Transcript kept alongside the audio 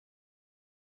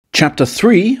Chapter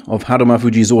 3 of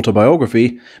Harumafuji's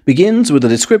autobiography begins with a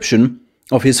description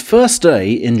of his first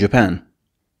day in Japan.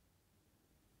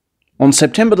 On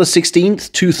September the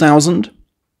 16th, 2000,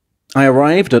 I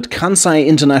arrived at Kansai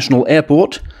International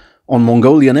Airport on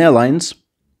Mongolian Airlines,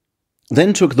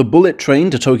 then took the bullet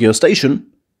train to Tokyo Station,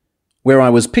 where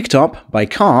I was picked up by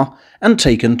car and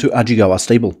taken to Ajigawa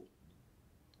Stable.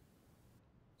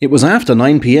 It was after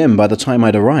 9 p.m. by the time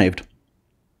I'd arrived.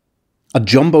 A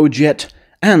jumbo jet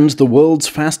and the world's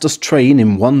fastest train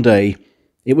in one day.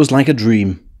 It was like a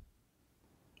dream.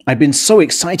 I'd been so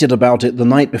excited about it the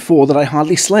night before that I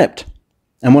hardly slept,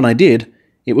 and when I did,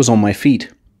 it was on my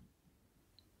feet.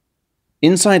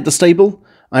 Inside the stable,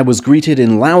 I was greeted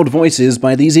in loud voices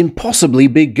by these impossibly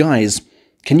big guys.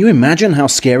 Can you imagine how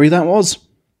scary that was?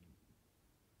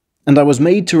 And I was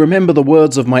made to remember the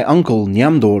words of my uncle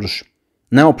Nyamdorj,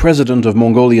 now president of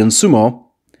Mongolian Sumo,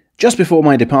 just before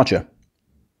my departure.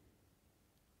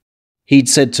 He'd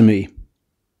said to me,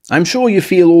 "I'm sure you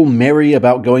feel all merry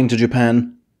about going to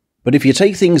Japan, but if you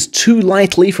take things too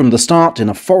lightly from the start in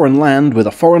a foreign land with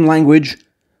a foreign language,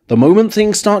 the moment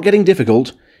things start getting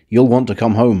difficult, you'll want to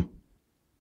come home."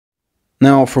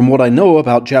 Now, from what I know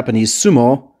about Japanese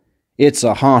sumo, it's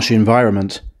a harsh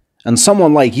environment, and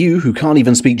someone like you who can't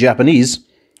even speak Japanese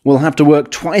will have to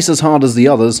work twice as hard as the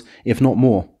others, if not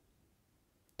more.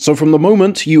 So from the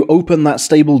moment you open that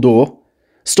stable door,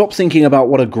 stop thinking about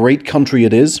what a great country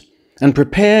it is, and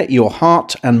prepare your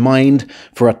heart and mind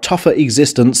for a tougher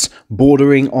existence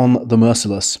bordering on the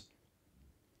merciless.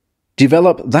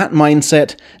 Develop that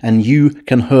mindset and you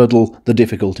can hurdle the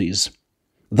difficulties.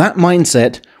 That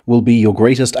mindset will be your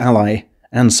greatest ally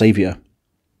and savior.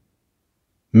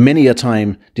 Many a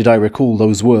time did I recall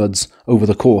those words over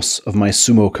the course of my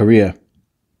sumo career.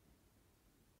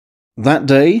 That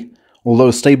day, although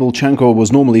stable chanko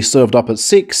was normally served up at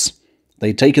 6,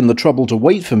 they'd taken the trouble to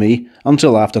wait for me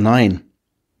until after 9.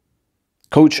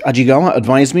 Coach Ajigawa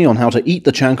advised me on how to eat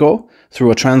the chanko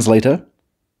through a translator,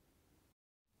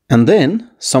 and then,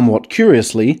 somewhat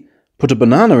curiously, put a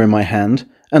banana in my hand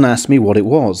and asked me what it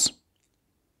was.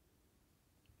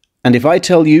 And if I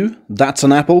tell you that's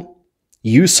an apple,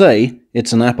 you say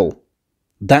it's an apple.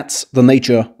 That's the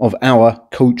nature of our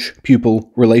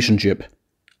coach-pupil relationship,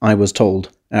 I was told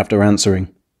after answering.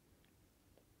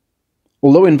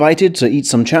 Although invited to eat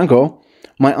some chanko,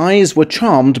 my eyes were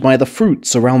charmed by the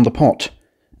fruits around the pot,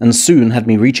 and soon had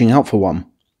me reaching out for one.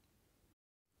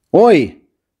 "Oi!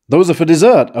 Those are for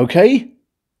dessert, okay?"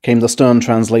 came the stern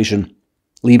translation,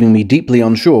 leaving me deeply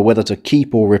unsure whether to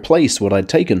keep or replace what I'd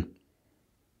taken.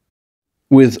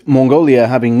 With Mongolia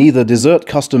having neither dessert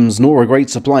customs nor a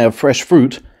great supply of fresh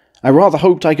fruit, I rather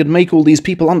hoped I could make all these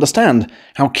people understand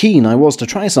how keen I was to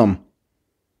try some.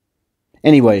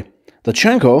 Anyway, the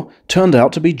chanko turned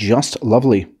out to be just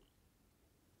lovely.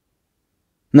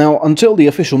 Now, until the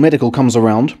official medical comes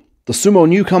around, the sumo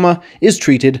newcomer is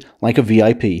treated like a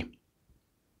VIP.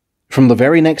 From the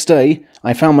very next day,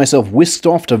 I found myself whisked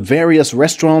off to various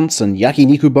restaurants and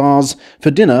yakiniku bars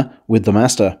for dinner with the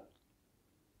master.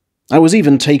 I was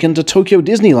even taken to Tokyo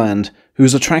Disneyland,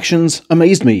 whose attractions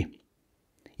amazed me.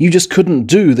 You just couldn't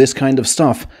do this kind of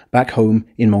stuff back home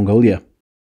in Mongolia.